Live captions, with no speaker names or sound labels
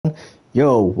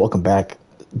Yo, welcome back.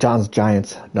 John's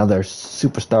Giants, another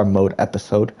superstar mode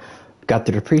episode. Got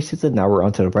through the preseason, now we're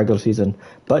on to the regular season,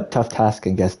 but tough task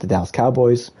against the Dallas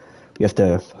Cowboys. We have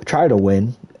to try to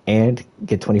win and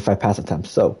get 25 pass attempts.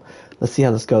 So let's see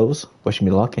how this goes. Wish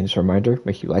me luck, and just a reminder,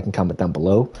 make sure you like and comment down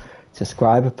below.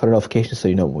 Subscribe, put a notification so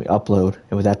you know when we upload.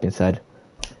 And with that being said,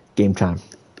 game time.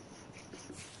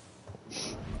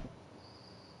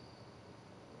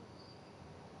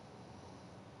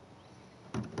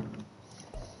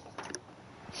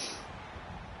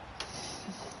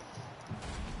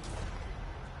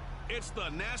 It's the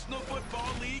National Football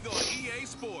League on EA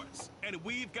Sports, and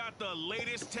we've got the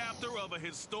latest chapter of a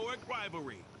historic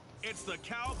rivalry. It's the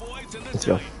Cowboys and the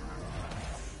Giants.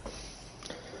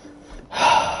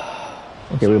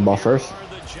 Okay, we ball first. Are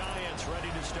the Giants ready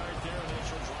to start their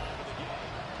initial drive of the game?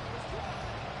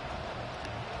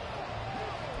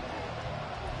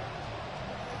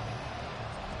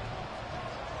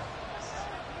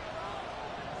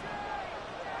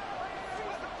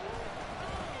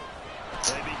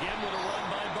 They begin with a run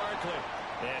by Barkley,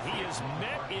 and he is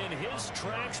met in his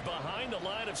tracks behind the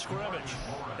line of scrimmage.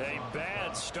 A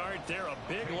bad start there, a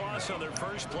big loss on their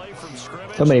first play from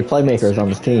scrimmage. So many playmakers on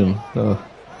this team. Oh,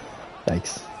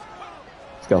 thanks.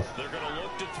 Let's go. They're going to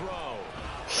look to throw.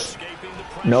 Escaping the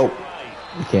pressure. Nope. Right.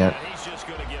 You can't. And he's just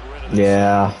going to get rid of this.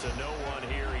 Yeah. To no one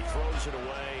here. He throws it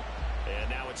away, and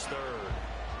now it's third.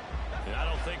 And I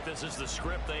don't think this is the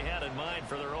script they had in mind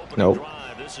for their opening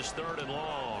drive. This is third and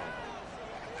long.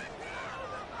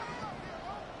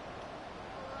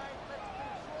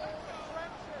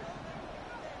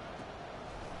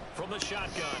 From the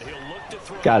shotgun, he'll look to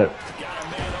throw. Got it. Got a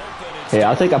man open. Hey,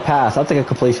 I'll take a pass. I'll take a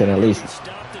completion at least.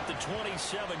 Stopped at the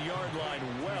 27-yard line,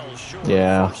 well short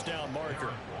Yeah. of the first down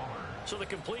marker. So the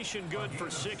completion good for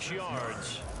 6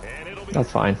 yards. And it'll be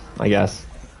That's fine, I guess.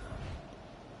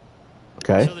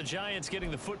 Okay. So the Giants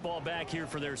getting the football back here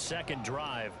for their second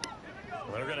drive.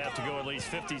 They're going to have to go at least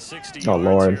 50, 60 Oh, yards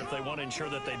Lord. here if they want to ensure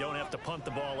that they don't have to punt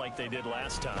the ball like they did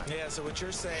last time. Yeah, so what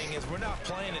you're saying is we're not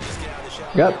playing to just get out of the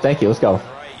shotgun. Yep, thank you. Let's go.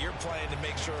 Right, you're playing to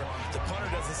make sure the punter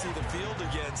doesn't see the field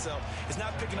again. So it's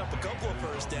not picking up a couple of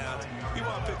first downs. You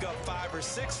want to pick up 5 or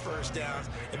 6 first downs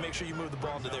and make sure you move the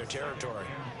ball into their territory.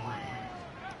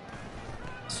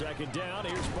 Second down,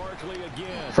 here's Barkley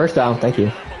again. First down, thank you. A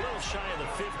little shy of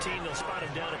the 15. They'll spot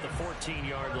him down at the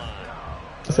 14-yard line.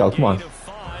 Let's go, come on. Gain of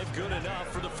 5, good enough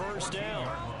for the first down.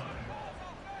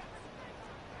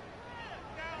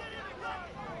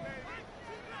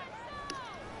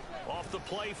 Off the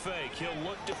play fake, he'll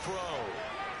look to throw.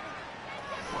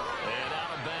 And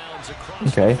out of bounds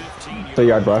across Okay. the 15-yard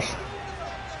 3-yard rush.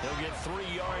 He'll get 3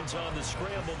 yards on the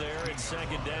scramble there at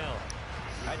second down.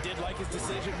 I did like his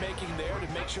decision-making there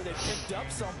to make sure they picked up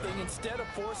something instead of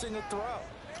forcing a throw.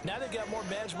 Now they've got more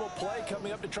manageable play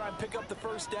coming up to try and pick up the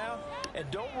first down. And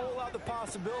don't rule out the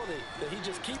possibility that he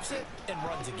just keeps it and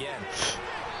runs again.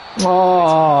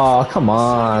 Oh, come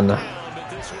on. But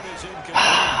this one is incomplete. He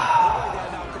had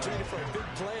an opportunity for a big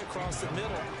play across the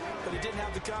middle, but he didn't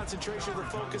have the concentration or the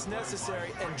focus necessary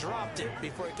and dropped it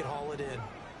before he could haul it in.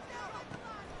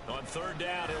 On third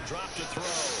down, he'll drop to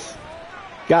throw.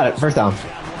 Got it. First down.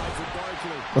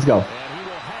 Let's go. And he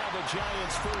will have a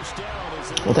Giants first down as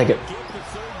they We'll take it. get the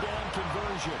third down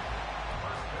conversion.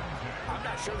 I'm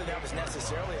not sure that was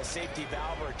necessarily a safety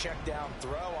valve or a check down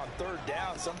throw on third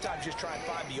down. Sometimes just try and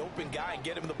find the open guy and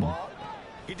get him the ball.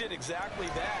 He did exactly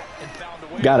that and found a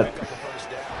way Got to it. pick up the first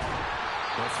down.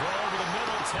 The throw over the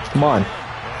middle, taken Come on. in.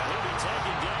 And he'll be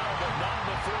taken down, but not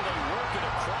before they work it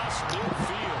across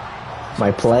midfield.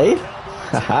 My play?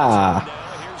 Haha. Now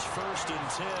here's first and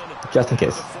 10. Just in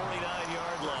case. The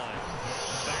 49-yard line.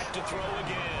 Back to throw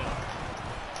again.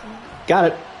 Got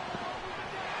it. And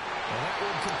that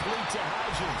one complete to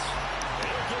Hodgins.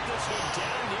 They'll get this one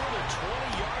down near the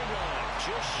 20-yard line,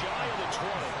 just shy of the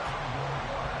 20.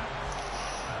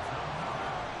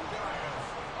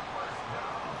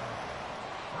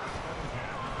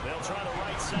 They'll try to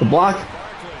right side. The block.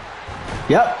 Barkley.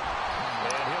 Yep.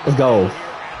 Let's go. Here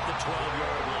at the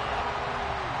 12-yard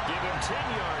line. Give him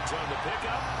 10 yards on the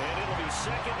pickup, and it'll be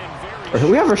second and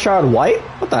very We have Rashad White?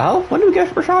 What the hell? When did we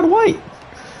get Rashad White?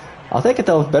 I'll take it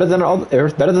though. Better than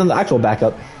the actual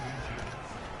backup.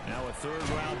 Now a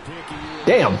third-round pick.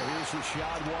 Damn. Here's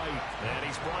Rashad White, and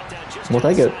he's brought down just We'll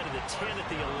take outside it. of the 10 at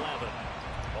the 11.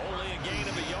 Only a gain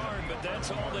of a yard, but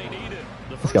that's all they needed.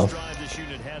 The Let's first go. drive this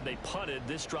unit had, they punted.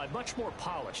 This drive, much more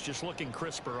polished, just looking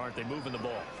crisper, aren't they, moving the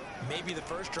ball? Maybe the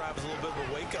first drive was a little bit of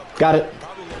a wake-up call. Got it.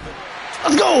 Probably a little bit.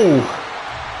 Let's go.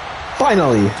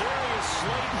 Finally. Darius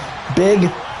Slayton.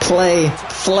 Big play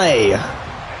slay. And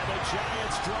the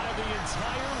Giants drive the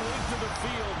entire length of the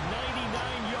field,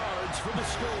 99 yards for the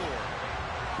score.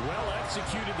 Well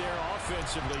executed there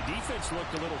offensively. Defense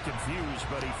looked a little confused,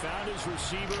 but he found his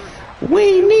receiver.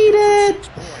 We need it. 6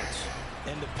 points.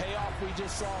 And the payoff we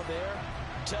just saw there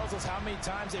tells us how many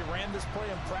times they ran this play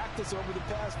in practice over the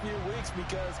past few weeks,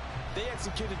 because they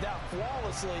executed that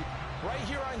flawlessly right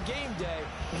here on game day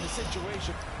in the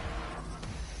situation.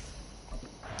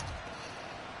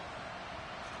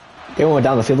 They went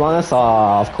down the field on us?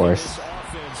 Of course. This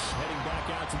offense heading back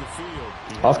out to the field.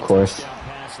 He had Of a course. touchdown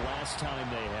pass last time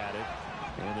they had it,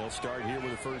 and they'll start here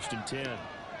with a 1st and 10.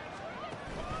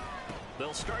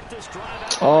 They'll start this drive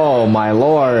out. Oh my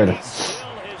lord. He still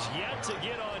has yet to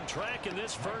get on track in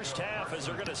this first half, as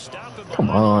they're going to stop him. Come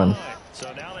on.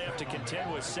 So now they have to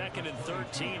contend with 2nd and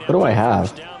 13. What do I have?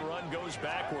 First down run goes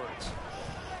backwards.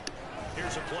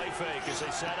 Here's a play fake as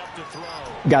they set up to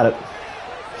throw. Got it.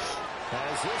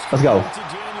 Let's go. To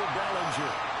Daniel Bellinger.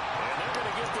 And they're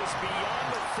going to get this beyond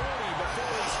the 40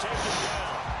 before he's taken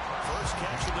down. First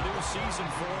catch of the new season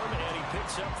for him, and he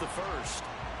picks up the first.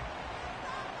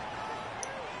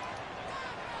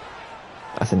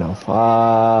 That's a no.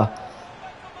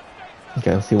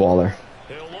 Okay, let's see Waller.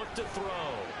 He'll look to throw.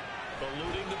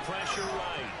 Eluding the pressure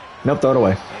right. Nope, throw it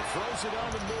away. He throws it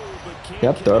on the move, but can't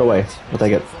Yep, throw it away. We'll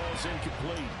take it. Falls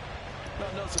incomplete.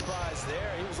 No surprise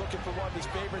there. He was looking for one of his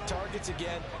favorite targets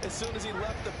again as soon as he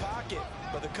left the pocket.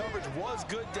 But the coverage was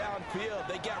good downfield.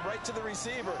 They got right to the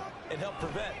receiver and helped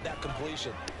prevent that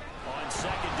completion. On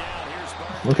 2nd down, here's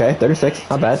Barkley. Okay, 36.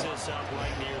 Not bad. Takes this up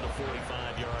right near the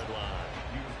 45-yard line.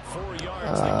 4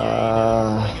 yards to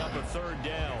gain, bring up a 3rd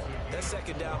down. That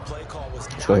 2nd down play call was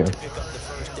not go here. to pick up the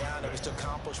 1st down. It was to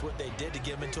accomplish what they did, to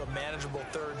get them into a manageable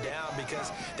 3rd down,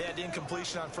 because they had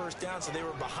incompletion on 1st down, so they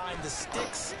were behind the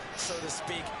sticks, so to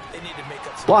speak. They needed to make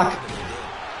up some Block. ground, and they did.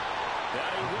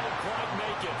 That he won't quite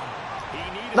make it.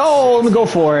 He needed No, let me go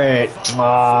 6 for it.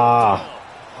 yards.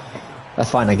 That's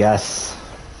fine, I guess.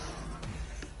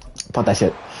 Punt that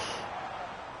shit.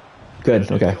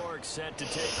 Good, okay. New York set to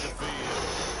take the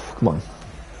field. Come on.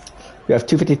 We have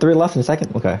 2:53 left in a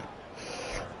second? Okay.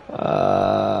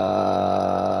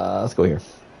 Let's go here.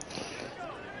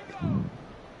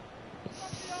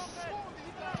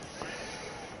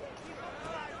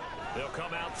 They'll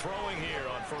come out throwing here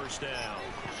on 1st down.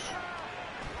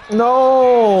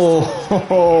 No!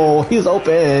 He's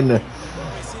open. We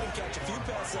see him catch a few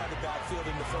passes out of the backfield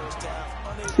in the 1st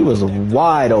half. He was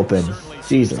wide open. Certainly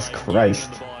Jesus seems like Christ.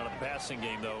 getting the ball out of the passing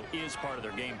game, though, is part of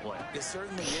their game plan. It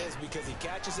certainly is, because he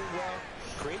catches it well,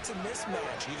 creates a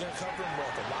mismatch. You're going to cover him with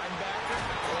a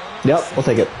linebacker. Yep, we'll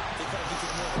take it.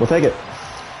 We'll take it. And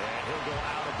he'll go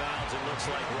out of bounds, it looks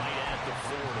like, right at the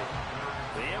 40.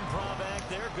 The improv act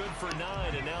there, good for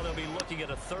 9, and now they'll be looking at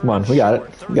a 3rd. Come on, we got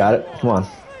it. We got it. Come on.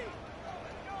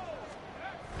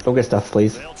 Don't get stuff,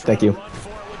 please. Thank you.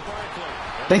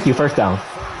 Thank you, 1st down.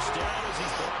 First down as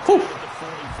he's brought Whew. down at the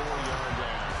 44-yard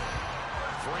line.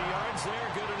 3 yards there,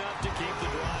 good enough to keep the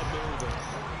drive moving.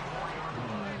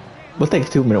 We'll take a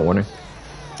 2-minute warning.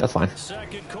 That's fine.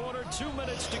 2nd quarter, 2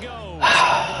 minutes to go.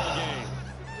 Ball game.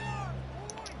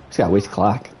 Just gotta waste the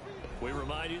clock. We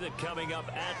remind you that coming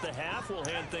up at the half, we'll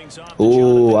hand things off.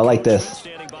 Ooh, I like this.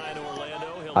 Standing by in Orlando.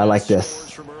 He'll I like have this.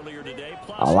 scores from earlier today,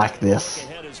 plus I like look this.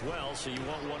 ahead as well, so you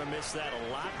won't want to miss that.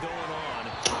 A lot going on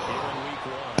here in week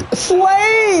 1.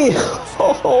 Slay!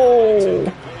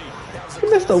 Oh! He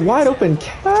missed a wide open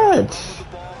catch.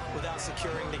 Without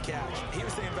securing the catch. He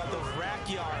was thinking about those rack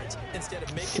yards instead of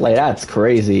making Slay, that's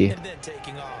crazy. and then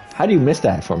taking off. How do you miss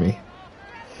that for me?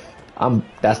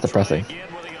 That's depressing.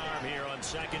 Again with the arm here on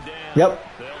 2nd down. Yep.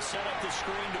 They'll set up the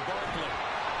screen to Barkley.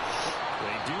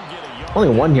 They do get a yard. Only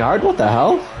 1 yard? What the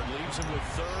hell? Leaves him with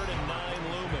 3rd and 9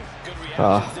 looming. Good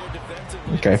reactions there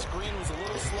defensively. okay. The screen was a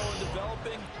little slow in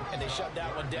developing, and they shut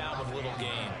that one down with little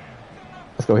gain.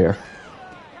 Let's go here.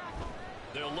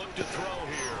 They'll look to throw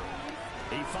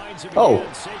here. He finds him Oh. again,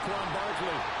 Saquon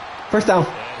Barkley. 1st down.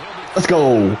 And he'll be Let's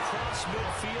go. across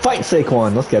midfield. Fight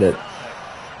Saquon. Let's get it.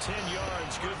 10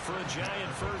 yards, good for a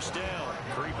giant 1st down.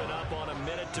 Creeping up on a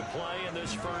minute to play in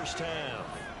this 1st half.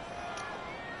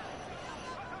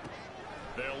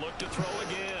 They'll look to throw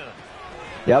again.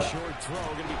 Yep. Short throw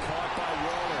going to be caught by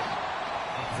Waller.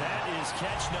 That is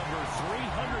catch number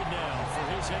 300 now for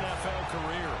his NFL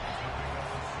career.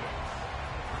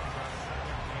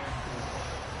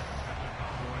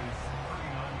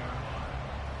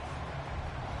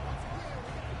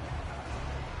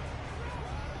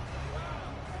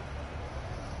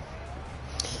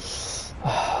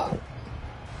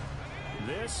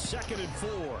 This 2nd and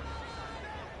 4.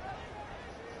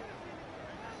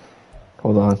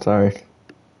 Hold on, sorry.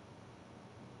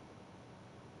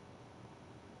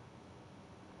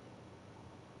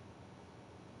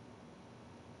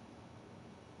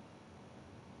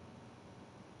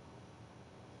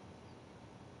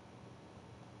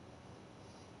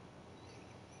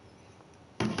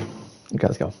 Okay,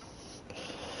 let's go.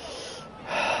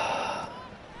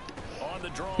 On the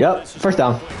draw, Yep, this is first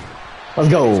down. quick. Let's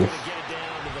go. He's gonna get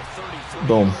down to the 33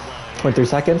 Boom. yard line. 23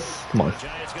 seconds. Come on. The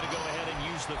Giants going to go ahead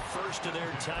and use the first of their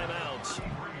timeouts,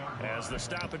 as the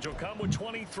stoppage will come with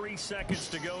 23 seconds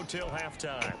to go till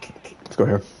halftime. Let's go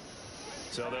here.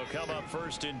 So they'll come up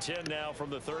first and 10 now from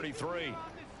the 33.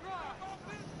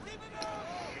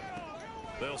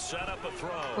 They'll set up a throw.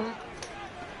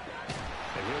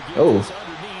 And he'll get Oh. this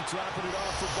underneath, dropping it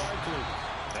off for Barkley.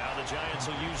 Now the Giants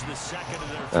will use the second of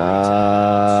their 3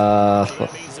 timeouts. So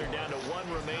that means they're down to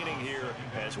 1 remaining here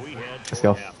as we head Let's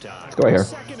go. toward halftime. Let's go right here.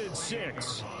 2nd and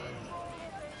 6.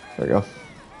 There we go.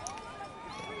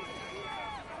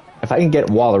 If I can get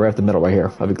Waller right up the middle right here,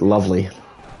 that'd be lovely.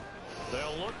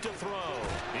 They'll look to throw.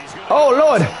 He's gonna Oh,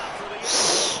 Lord! And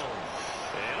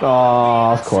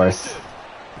Oh, of course.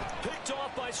 picked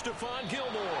off by Stephon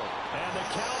Gilmore. And the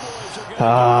Cowboys are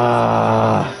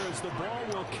going to the ball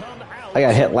will come out. I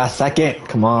got hit last second.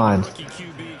 Come on. Rookie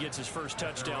QB gets his first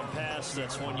touchdown pass.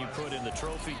 That's one you put in the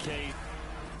trophy case.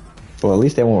 Well, at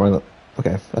least they won't run the...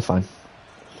 Okay, that's fine.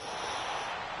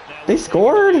 They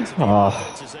scored?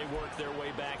 Oh, As they work their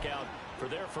way back out for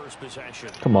their first possession.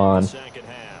 come on. Second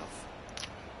half.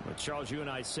 But Charles, you and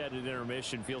I said at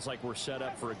intermission, feels like we're set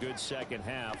up for a good second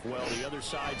half. Well, the other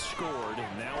side scored,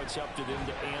 and now it's up to them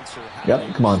to answer. How Yep,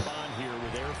 they come on. respond here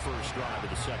with their first drive of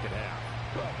the second half.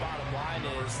 Well, bottom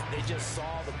line is they just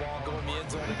saw the ball go in the end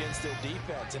zone against their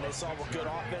defense, and they saw what good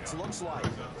offense looks like.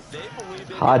 They believe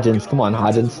they Hodgins, come on,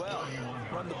 Hodgins. well.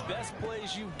 Run the best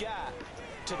plays you got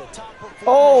to the top performers.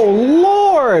 Oh,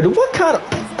 Lord! What kind of...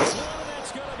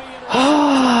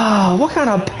 what kind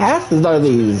of passes are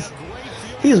these?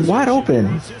 He's wide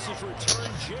open.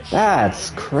 That's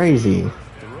crazy.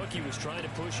 The rookie was trying to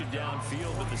push it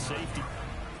downfield, but the safety.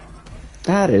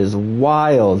 That is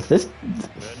wild. This...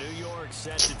 The New York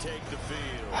set to take the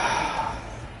field.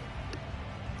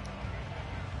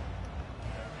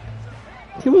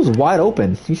 He was wide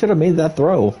open. He should have made that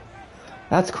throw.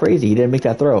 That's crazy. He didn't make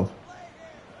that throw.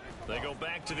 They go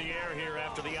back to the air here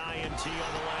after the INT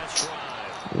on the last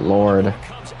drive. Lord.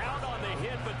 Comes out on the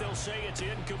hit, but they'll say it's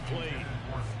incomplete.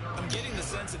 I'm getting the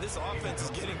sense that this offense is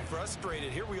getting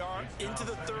frustrated. Here we are into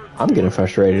the third. I'm getting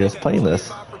frustrated just playing this.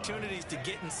 Opportunities to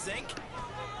get in sync.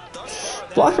 Thus far,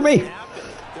 that Block for me. hasn't happened.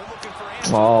 They're looking for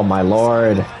answers. Oh, my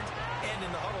Lord. And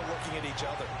in the huddle looking at each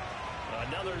other.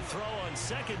 Another throw on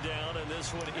second down, and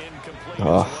this one incomplete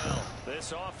Oh. as well.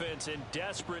 This offense in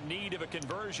desperate need of a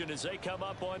conversion as they come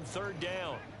up on third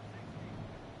down.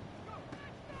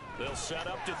 They'll set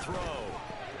up to throw.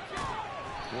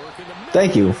 Working the middle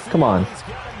Thank you. of the Come on. field. He's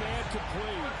got a man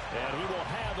complete. And he will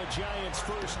have a Giants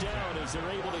first down as they're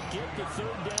able to get the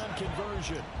third down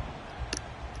conversion.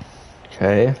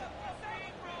 Okay.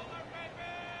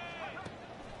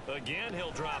 Again,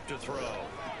 he'll drop to throw.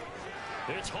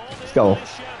 It's hauled in go. by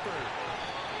Shepard.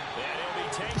 And he'll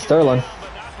be taken Sterling. down,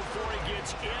 but not before he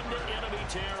gets into enemy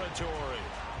territory.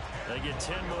 They get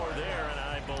 10 more there, and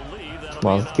I believe that'll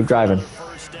Well, be enough keep driving. for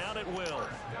another first down at will.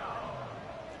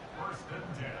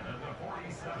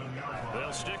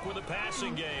 They'll stick with the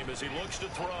passing game as he looks to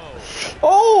throw.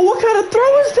 Oh, what kind of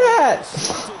throw is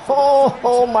that?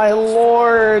 Oh my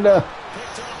Lord.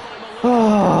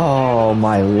 Oh,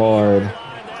 my Lord.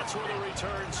 And that's where the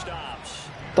return stops.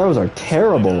 Those are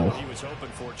terrible. He was hoping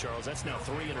for, Charles. That's now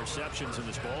 3 interceptions in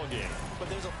this ball game. But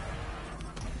there's a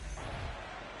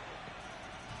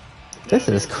This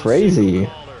is crazy.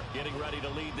 getting ready to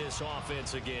lead this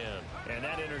offense again. And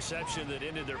that interception that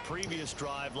ended their previous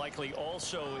drive likely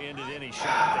also ended any shot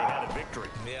they had a victory.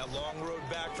 Yeah, long road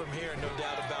back from here, no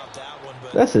doubt about that one.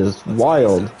 But This is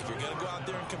wild. if you're going to go out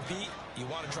there and compete, you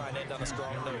want to try and end on a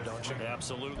strong note, don't you?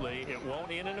 Absolutely. It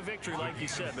won't end in a victory like you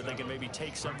said, but they can maybe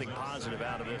take something positive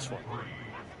out of this one.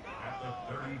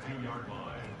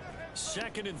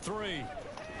 2nd and 3.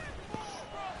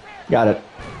 Got it.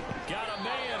 Got a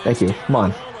man. Thank you. Come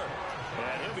on.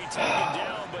 And he'll be taken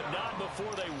down, but not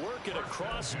before they work it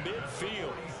across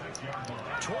midfield.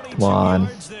 22 Come on.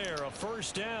 yards there, a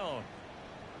first down.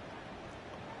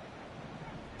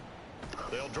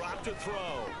 They'll drop to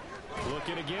throw.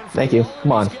 Looking again. For Thank you. Moore.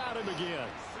 Come on. He's got him again.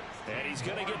 And he's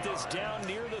going to get this down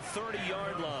near the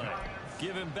 30-yard line.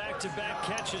 Give him back-to-back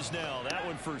catches now. That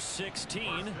one for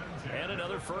 16 and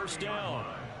another first down.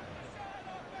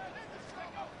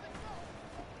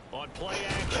 On play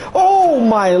action. Oh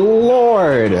my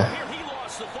Lord. Here he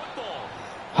lost the football.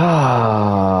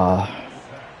 Ah.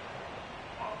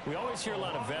 We always hear a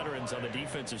lot of veterans on the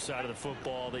defensive side of the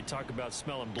football. They talk about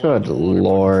smelling Good blood.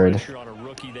 Lord. Pressure on a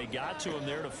rookie. They got to him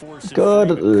there to force it.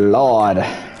 Good Lord.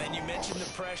 And you mentioned the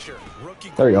pressure.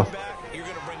 Rookie There we go. quarterback, you're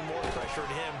going to bring more pressure to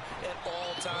him at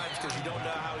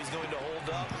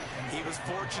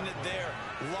fortunate there.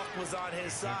 Luck was on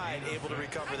his side, able to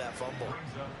recover that fumble.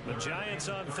 The Giants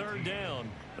on third down.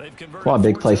 They've converted Come on,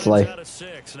 big play, Slay. out of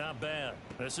 6. Not bad.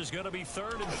 This is going to be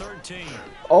 3rd and 13.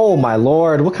 Oh, my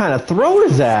Lord. What kind of throw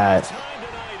is that? Time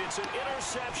tonight, it's an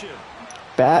interception.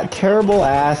 Bad,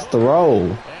 terrible-ass throw. And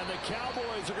the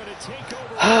Cowboys are going to take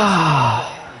over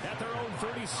at their own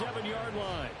 37-yard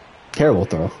line. Terrible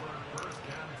throw.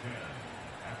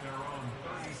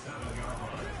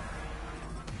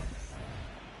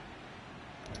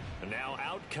 And now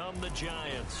out come the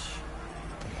Giants.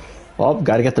 Well,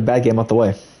 got to get the bad game out the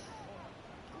way.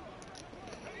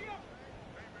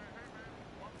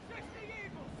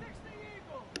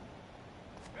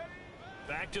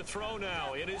 Back to throw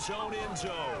now in his own end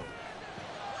zone.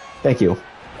 Thank you.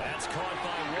 That's caught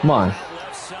by Come on.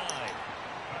 left side.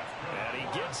 And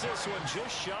he gets this one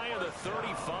just shy of the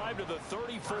 35 to the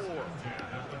 34.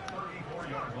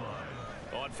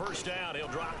 On first down, he'll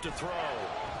drop to throw.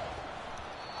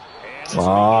 And this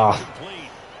will be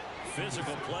incomplete.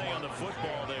 Physical play on the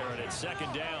football there, and it's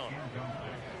 2nd down.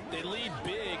 They lead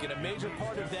big, and a major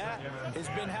part of that has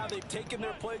been how they've taken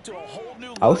their play to a whole new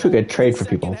level. I wish we could trade for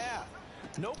Second people. half.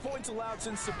 No points allowed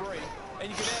since the break, and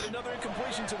you can add another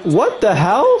incompletion to the What the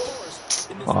hell?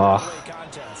 in this Oh.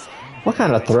 contest. What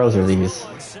kind of throws are these?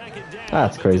 On 2nd down,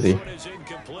 That's but crazy. This one is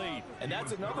incomplete. And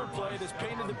that's another play that's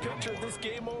painted the picture of this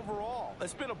game overall.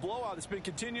 It's been a blowout. It's been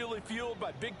continually fueled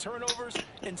by big turnovers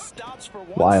and stops for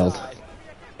one Wild. side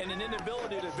and an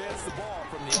inability to advance the ball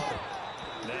from the other.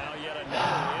 Now yet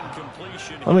another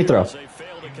incompletion. Let me throw. As they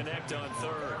fail to connect on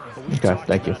 3rd. Okay,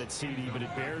 thank you. It, CD, but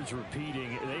it bears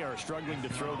repeating. They are struggling to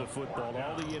throw the football.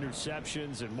 All the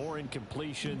interceptions and more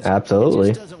incompletions. Absolutely.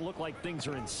 It just doesn't look like things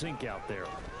are in sync out there.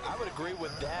 I would agree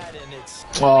with that, and it's...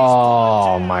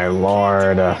 Oh, my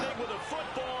Lord. With a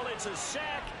football, it's a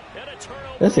sack and a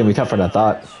turnover. This is going to be tougher than I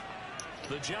thought.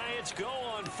 The Giants go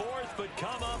on 4th, but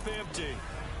come up empty.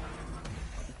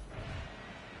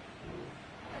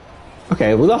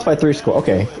 Okay, we lost by 3 score.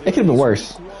 Okay, it could have been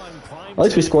worse. At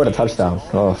least we scored a touchdown.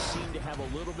 Oh. Seem to have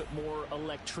a little bit more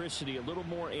electricity, a little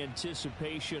more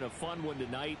anticipation, a fun one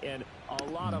tonight, and a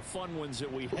lot of fun ones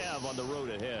that we have on the road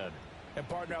ahead. And,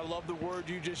 partner, I love the word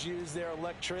you just used there,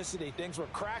 electricity. Things were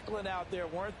crackling out there,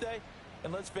 weren't they?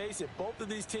 And let's face it, both of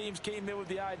these teams came in with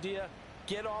the idea,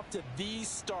 get off to the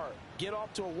start. Get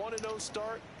off to a 1-0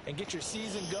 start and get your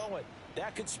season going.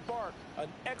 That could spark an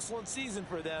excellent season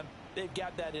for them. They've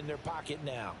got that in their pocket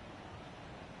now.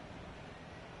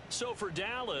 So for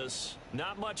Dallas,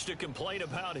 not much to complain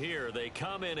about here. They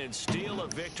come in and steal a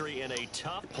victory in a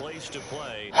tough place to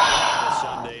play on a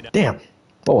Sunday night. Damn.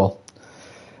 Oh, well.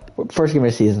 First game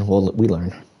of the season, we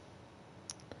learn.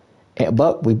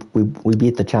 But we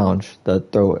beat the challenge, the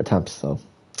throw attempts, so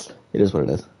it is what it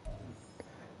is.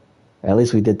 At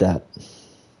least we did that.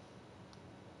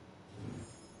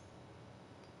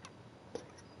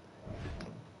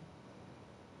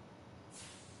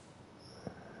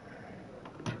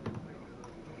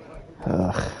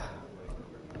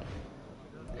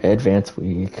 Advanced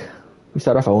week. We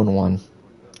start off 0-1.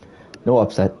 No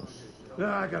upset.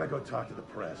 I gotta go talk to the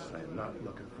press. I am not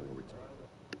looking forward to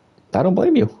it. I don't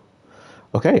blame you.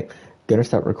 Okay, gonna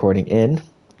start recording in.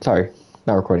 Sorry,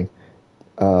 not recording.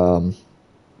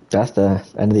 That's the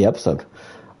end of the episode.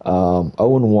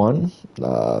 0-1.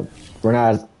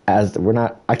 We're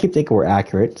not. I keep thinking we're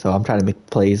accurate, so I'm trying to make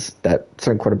plays that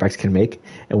certain quarterbacks can make,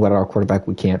 and what our quarterback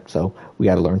we can't. So we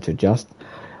got to learn to adjust.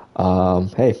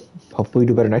 Hey, hopefully we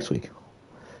do better next week.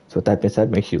 So with that being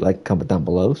said, make sure you like, comment down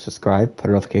below, subscribe, put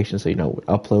a notification so you know when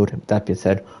we upload. With that being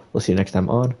said, we'll see you next time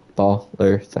on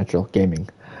Baller Central Gaming.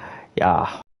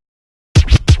 Yeah.